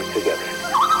this earth together.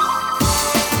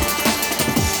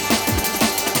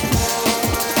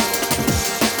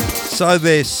 So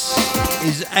this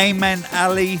is Amen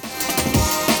Ali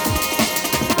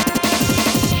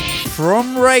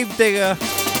from Rave Digger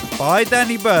by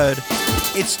Danny Bird.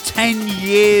 It's 10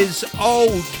 years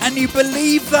old. Can you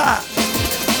believe that?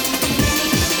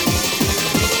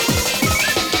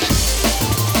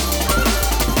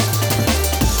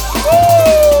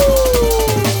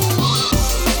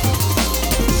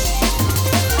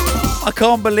 I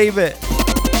can't believe it.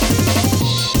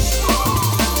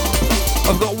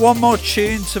 I've got one more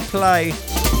tune to play.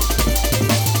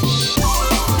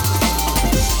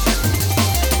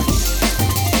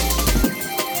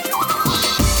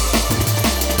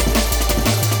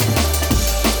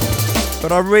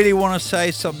 But I really want to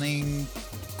say something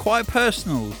quite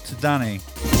personal to Danny.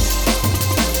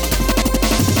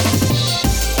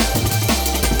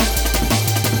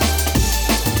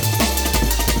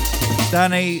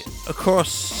 Danny,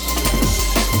 across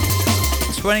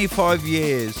 25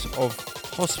 years of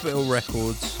Hospital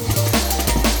Records,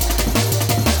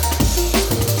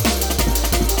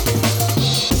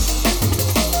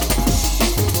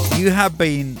 you have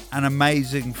been an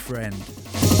amazing friend.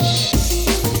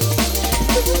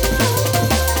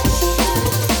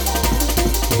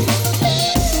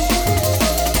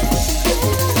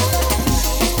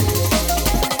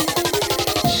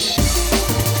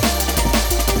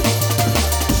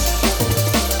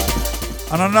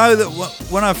 And I know that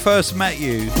when I first met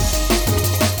you,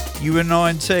 you were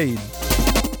 19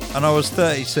 and I was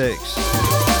 36.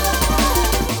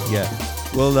 Yeah,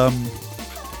 well,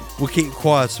 we'll keep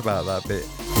quiet about that bit.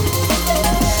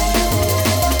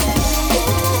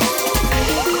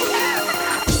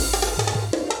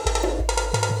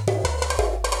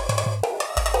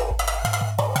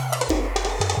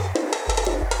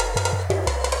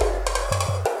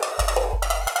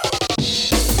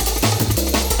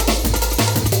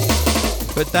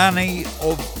 But Danny,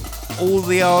 of all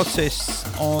the artists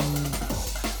on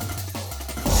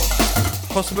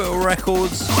Hospital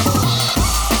Records,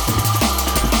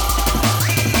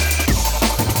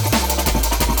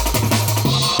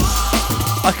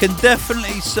 I can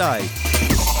definitely say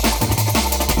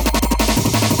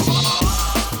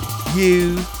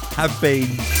you have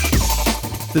been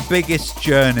the biggest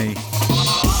journey.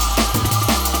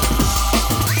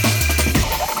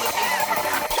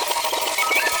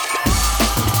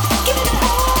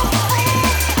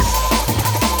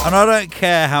 And I don't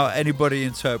care how anybody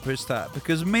interprets that,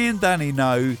 because me and Danny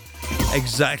know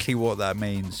exactly what that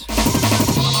means.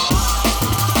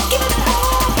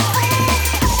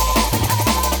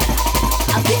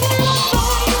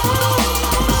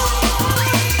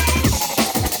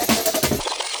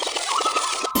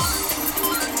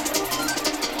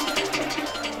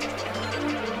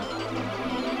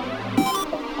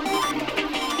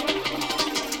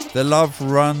 The love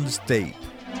runs deep.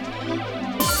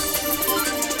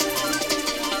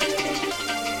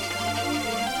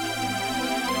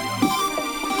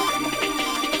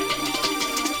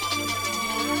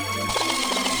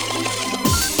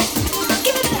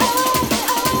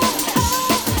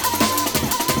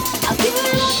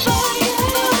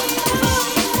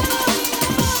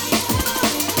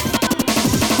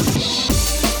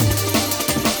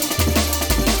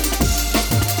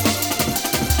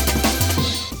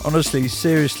 Honestly,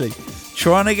 seriously,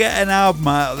 trying to get an album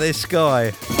out of this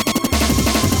guy.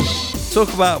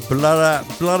 Talk about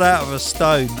blood out of a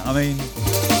stone. I mean,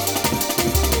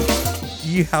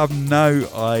 you have no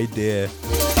idea.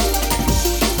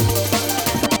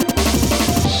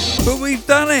 But we've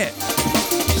done it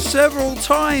several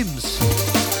times.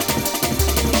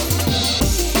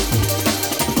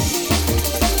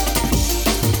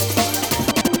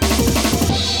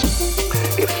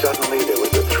 If suddenly there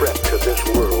was a threat to this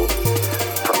world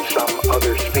from some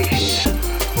other species,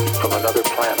 from another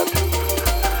planet,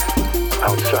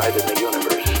 outside in the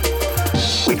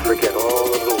universe, we'd forget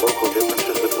all of the local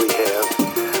differences that we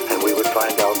have, and we would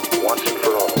find out once and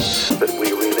for all that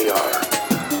we really are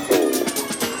whole.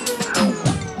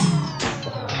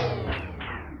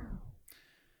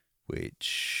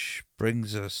 Which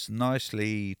brings us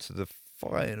nicely to the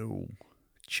final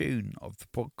tune of the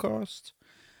podcast,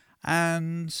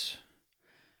 and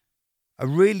a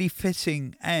really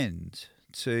fitting end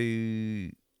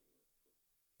to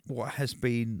what has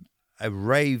been a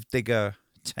Rave Digger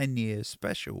 10-year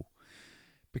special,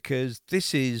 because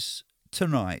this is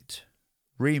Tonight,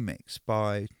 remixed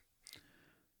by,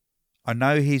 I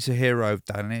know he's a hero of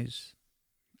Danny's,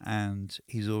 and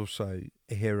he's also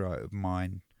a hero of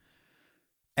mine,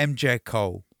 MJ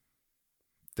Cole,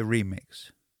 the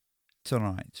remix,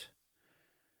 Tonight.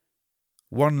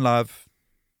 One love,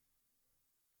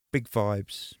 big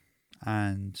vibes,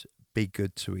 and be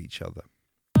good to each other.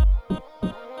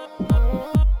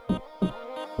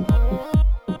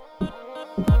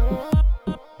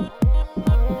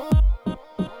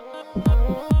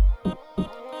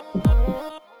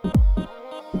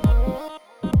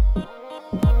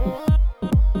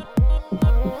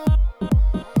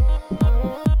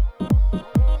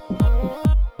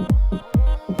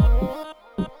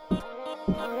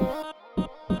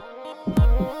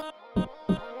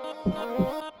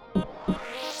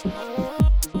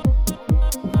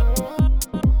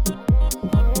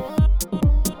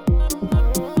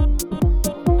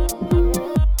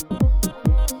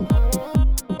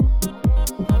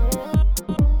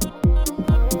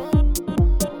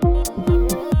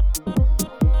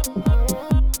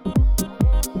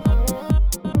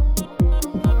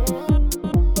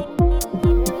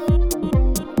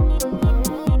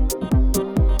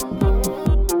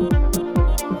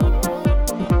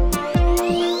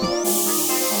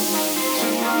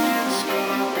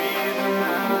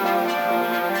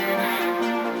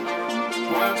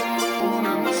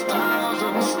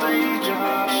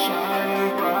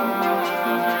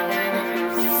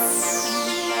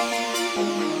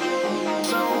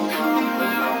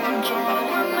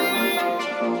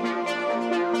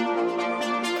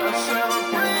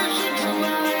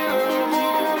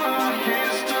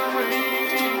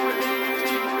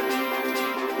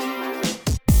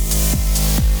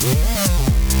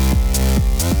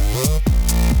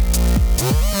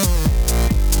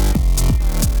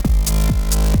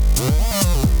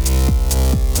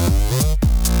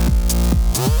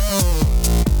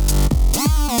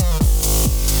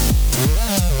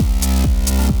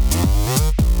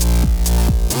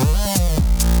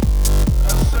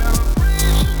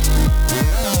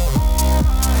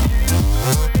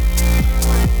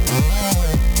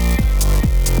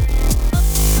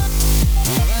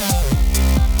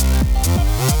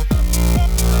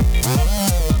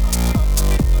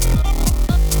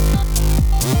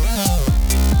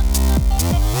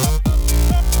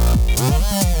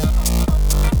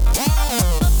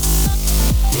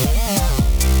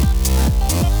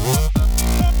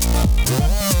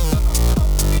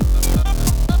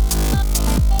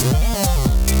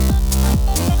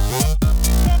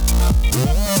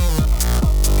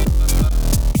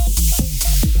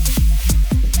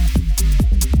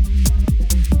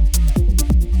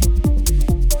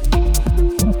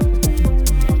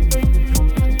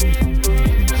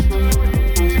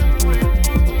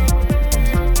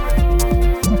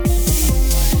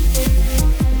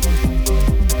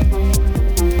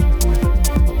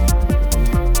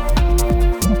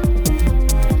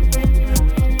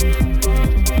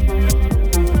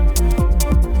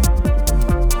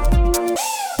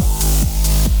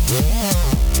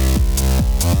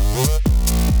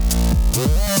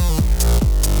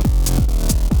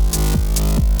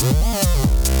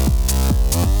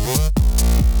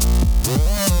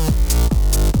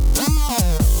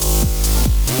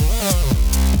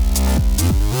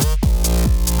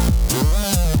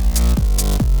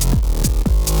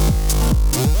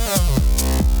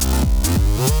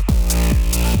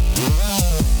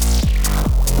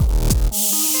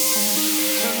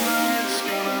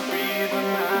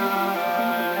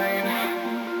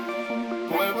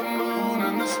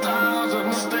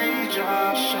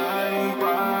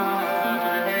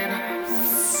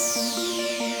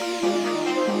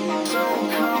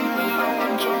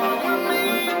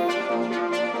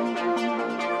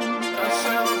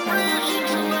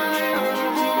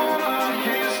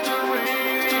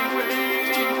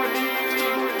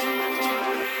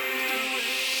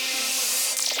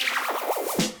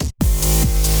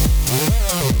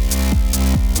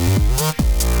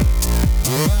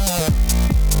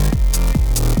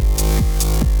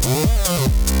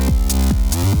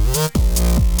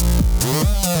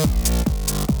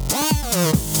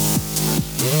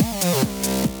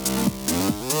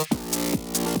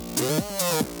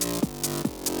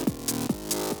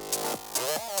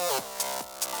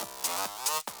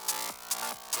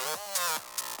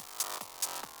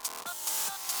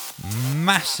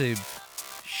 massive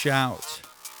shout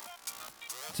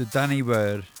to Danny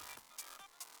Bird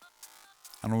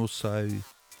and also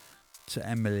to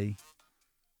Emily.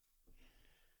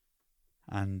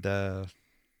 And,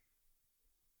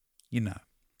 you know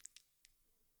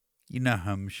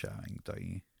how I'm showing, don't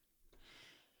you?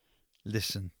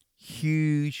 Listen,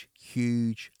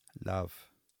 huge love